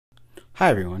Hi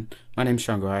everyone, my name is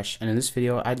Shangoash, and in this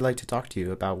video I'd like to talk to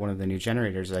you about one of the new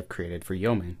generators I've created for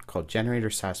Yeoman called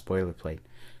generator-sass-boilerplate.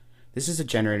 This is a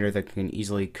generator that can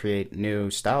easily create new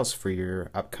styles for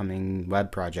your upcoming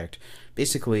web project.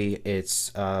 Basically,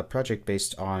 it's a project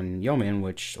based on Yeoman,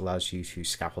 which allows you to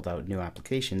scaffold out new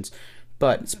applications,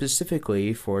 but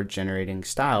specifically for generating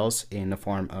styles in the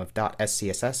form of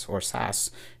 .scss or Sass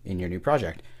in your new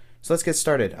project. So let's get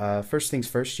started. First things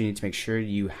first, you need to make sure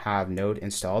you have Node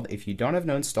installed. If you don't have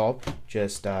Node installed,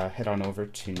 just head on over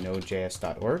to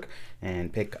nodejs.org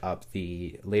and pick up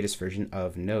the latest version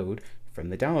of Node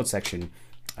from the download section.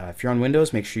 If you're on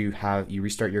Windows, make sure you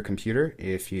restart your computer.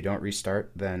 If you don't restart,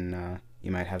 then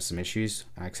you might have some issues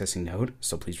accessing Node,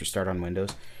 so please restart on Windows.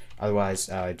 Otherwise,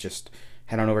 just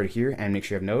head on over to here and make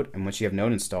sure you have Node. And once you have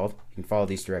Node installed, you can follow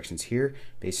these directions here.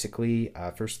 Basically,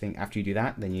 first thing after you do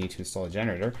that, then you need to install a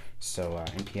generator. So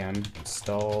npm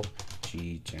install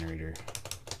generator.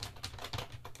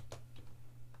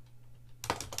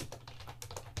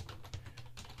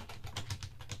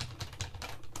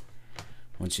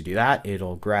 Once you do that,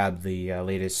 it'll grab the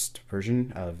latest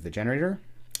version of the generator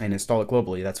and install it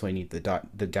globally. That's why you need the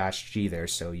 -g there,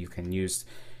 so you can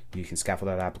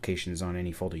scaffold out applications on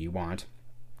any folder you want.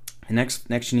 And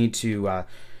next you need to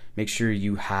make sure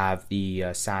you have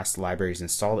the Sass libraries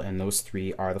installed, and those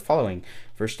three are the following.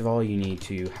 First of all, you need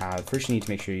to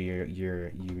make sure you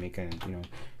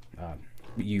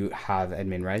have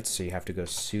admin rights. So you have to go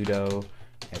sudo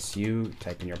su,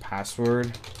 type in your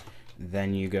password,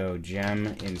 then you go gem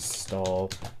install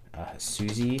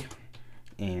Suzy,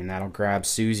 and that'll grab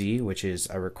Suzy, which is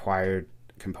a required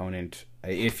component.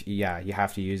 You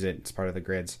have to use it. It's part of the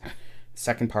grids.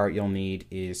 Second part you'll need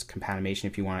is companimation.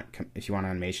 If you want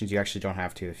animations, you actually don't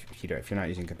have to if you're not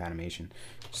using companimation.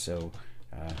 So,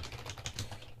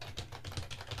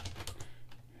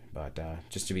 but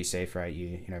just to be safe, right?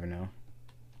 You never know.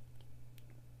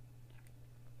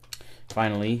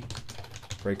 Finally,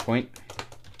 breakpoint.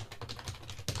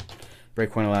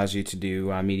 Breakpoint allows you to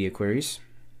do media queries.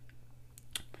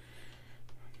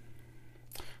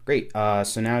 Great,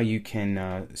 so now you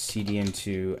can cd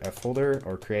into a folder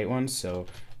or create one. So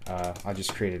I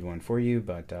just created one for you,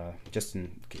 but just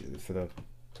for the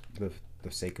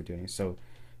sake of doing it. So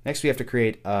next we have to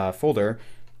create a folder.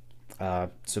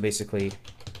 So basically,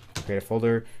 create a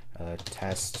folder,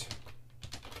 test.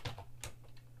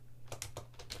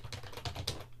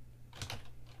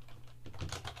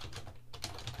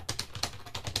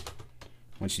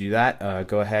 Once you do that,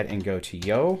 go ahead and go to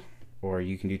Yo. Or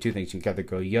you can do two things. You can either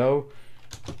go Yo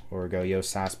or go Yo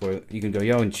Sass boiler. You can go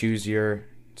Yo and choose your.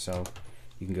 So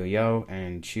you can go Yo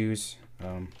and choose.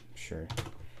 Sure.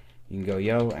 You can go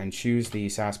Yo and choose the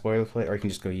Sass boilerplate, or you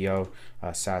can just go Yo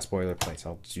Sass boilerplate.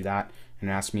 So I'll do that, and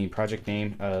ask me project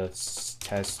name,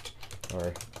 test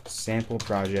or sample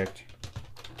project.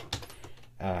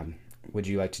 Would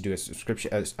you like to do a description?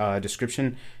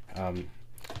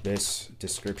 This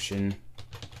description.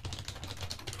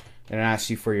 And it asks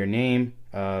you for your name.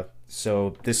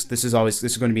 So this is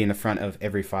going to be in the front of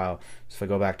every file. So if I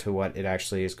go back to what it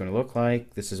actually is going to look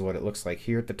like, this is what it looks like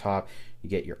here at the top. You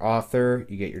get your author,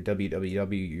 you get your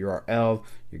www URL,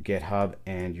 your GitHub,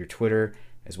 and your Twitter,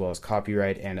 as well as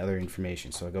copyright and other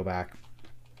information. So I go back,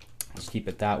 let's keep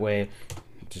it that way.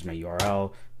 Just my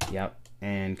URL, yep,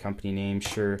 and company name,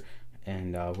 sure.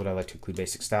 And would I like to include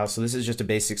basic style? So this is just a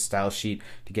basic style sheet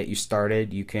to get you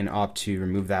started. You can opt to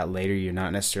remove that later. You're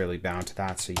not necessarily bound to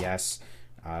that, so yes.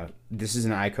 This is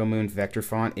an Yeoman vector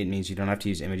font. It means you don't have to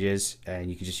use images,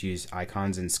 and you can just use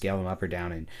icons and scale them up or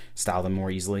down and style them more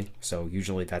easily. So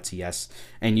usually that's a yes.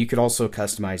 And you could also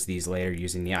customize these later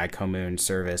using the Yeoman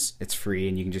service. It's free,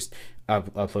 and you can just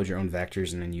upload your own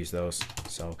vectors and then use those.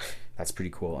 So that's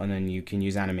pretty cool. And then you can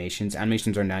use animations.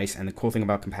 Animations are nice, and the cool thing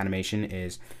about companimation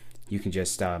is you can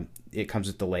just, it comes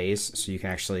with delays, so you can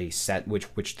actually set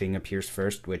which thing appears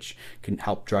first, which can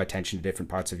help draw attention to different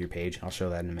parts of your page. I'll show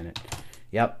that in a minute.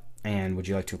 Yep, and would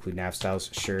you like to include nav styles?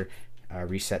 Sure.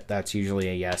 Reset, that's usually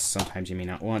a yes. Sometimes you may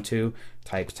not want to.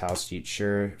 Type style sheet,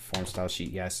 sure. Form style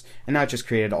sheet, yes. And now it just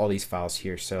created all these files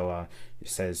here. So it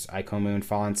says Yeoman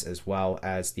fonts as well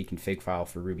as the config file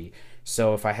for Ruby.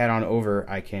 So if I head on over,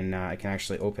 I can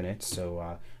actually open it.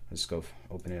 So let's go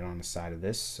open it on the side of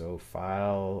this. So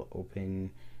file,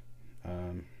 open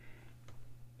the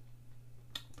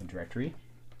directory.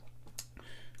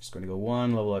 Just going to go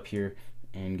one level up here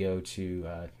and go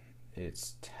to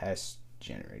its test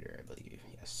generator, I believe.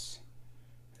 Yes.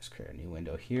 Let's create a new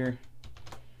window here.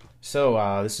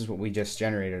 So this is what we just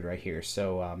generated right here.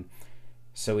 So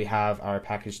so we have our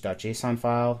package.json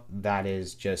file. That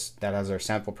has our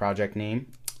sample project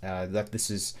name. This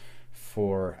is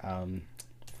for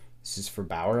This is for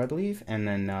Bower, I believe. And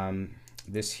then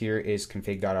this here is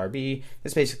config.rb.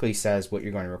 This basically says what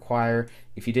you're going to require.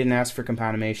 If you didn't ask for compile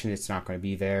animation, it's not going to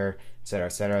be there, etc.,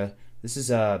 etc. This is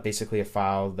basically a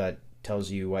file that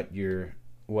tells you what your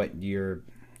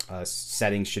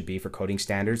settings should be for coding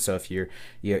standards. So if you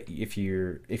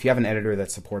have an editor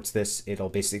that supports this, it'll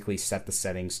basically set the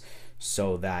settings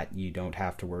so that you don't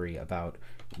have to worry about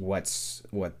what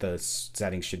the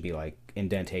settings should be, like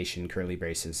indentation, curly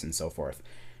braces, and so forth.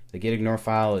 The git ignore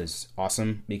file is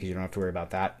awesome because you don't have to worry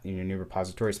about that in your new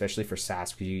repository, especially for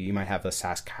Sass, because you might have a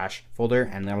Sass cache folder,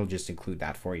 and that'll just include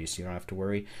that for you, so you don't have to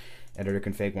worry. Editor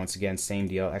config, once again, same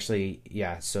deal. Actually,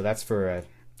 yeah. So that's for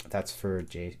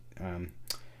JS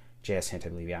hint, I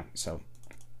believe. Yeah. So,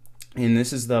 and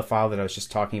this is the file that I was just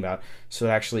talking about. So it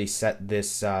actually set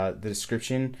this the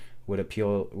description would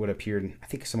appear I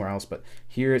think somewhere else, but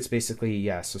here it's basically,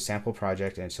 yeah, so sample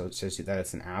project, and so it shows you that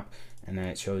it's an app, and then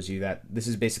it shows you that this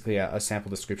is basically a sample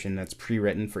description that's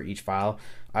pre-written for each file.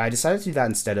 I decided to do that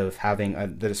instead of having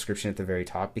the description at the very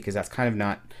top, because that's kind of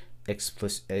not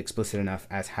explicit enough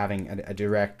as having a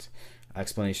direct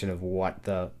explanation of what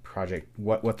the project,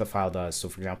 what the file does. So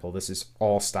for example, this is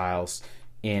all styles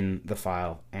in the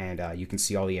file, and you can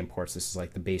see all the imports. This is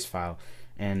like the base file.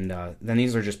 And then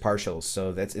these are just partials,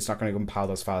 so it's not going to compile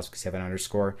those files because you have an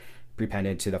underscore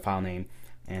prepended to the file name.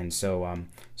 And so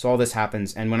so all this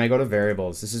happens. And when I go to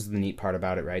variables, this is the neat part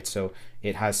about it, right? So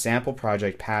it has sample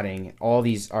project padding. All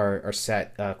these are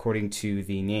set according to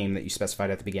the name that you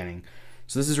specified at the beginning.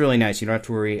 So this is really nice. You don't have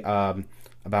to worry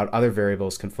about other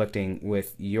variables conflicting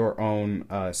with your own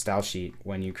style sheet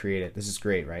when you create it. This is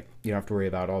great, right? You don't have to worry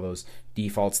about all those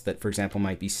defaults that, for example,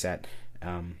 might be set.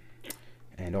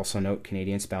 And also note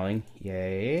Canadian spelling,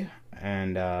 yay.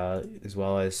 And as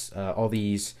well as all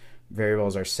these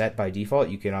variables are set by default.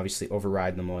 You can obviously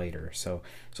override them later. So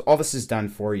all this is done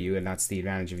for you, and that's the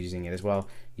advantage of using it as well.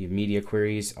 You have media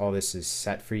queries. All this is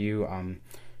set for you.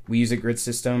 We use a grid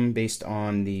system based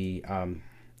on the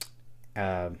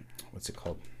what's it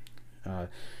called?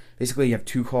 Basically, you have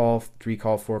 2 call, 3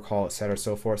 call, 4 call, etc.,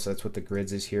 so forth. So that's what the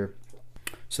grids is here.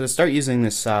 So to start using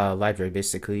this library,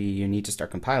 basically you need to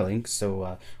start compiling.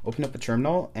 So open up a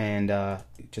terminal and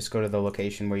just go to the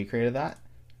location where you created that.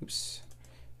 Oops.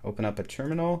 Open up a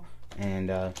terminal, and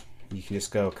you can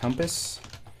just go compass,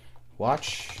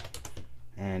 watch,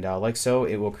 and like so,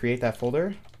 it will create that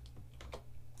folder,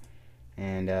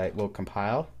 and it will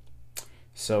compile.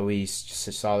 So we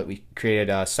just saw that we created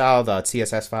a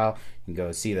style.css file. You can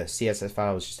go see the CSS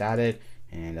file was just added,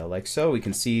 and like so, we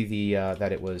can see the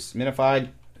that it was minified,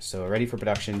 so ready for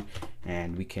production,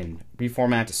 and we can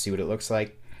reformat to see what it looks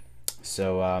like.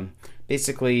 So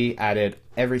basically added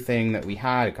everything that we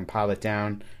had, compiled it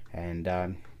down,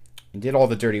 and did all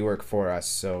the dirty work for us.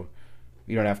 So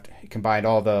you don't have to combine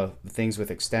all the things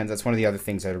with extends. That's one of the other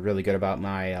things that are really good about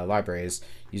my library, is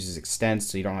uses extends,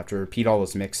 so you don't have to repeat all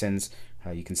those mixins.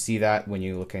 You can see that when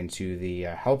you look into the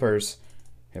helpers.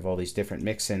 You have all these different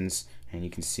mixins, and you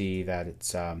can see that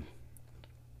it's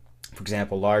for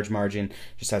example, large margin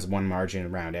just has one margin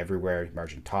around everywhere,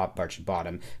 margin top, margin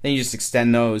bottom. Then you just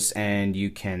extend those, and you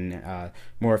can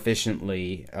more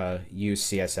efficiently use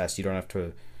CSS. You don't have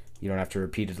to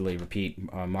repeatedly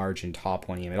repeat margin top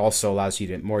one. It also allows you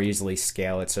to more easily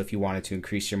scale it. So if you wanted to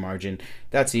increase your margin,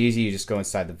 that's easy. You just go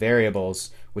inside the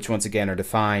variables, which once again are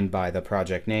defined by the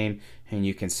project name, and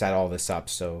you can set all this up.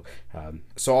 So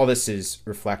so all this is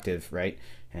reflective, right?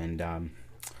 And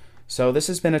so this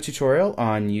has been a tutorial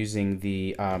on using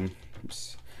the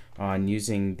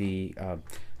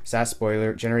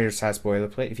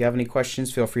generator-sass-boilerplate. If you have any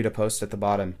questions, feel free to post at the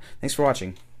bottom. Thanks for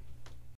watching.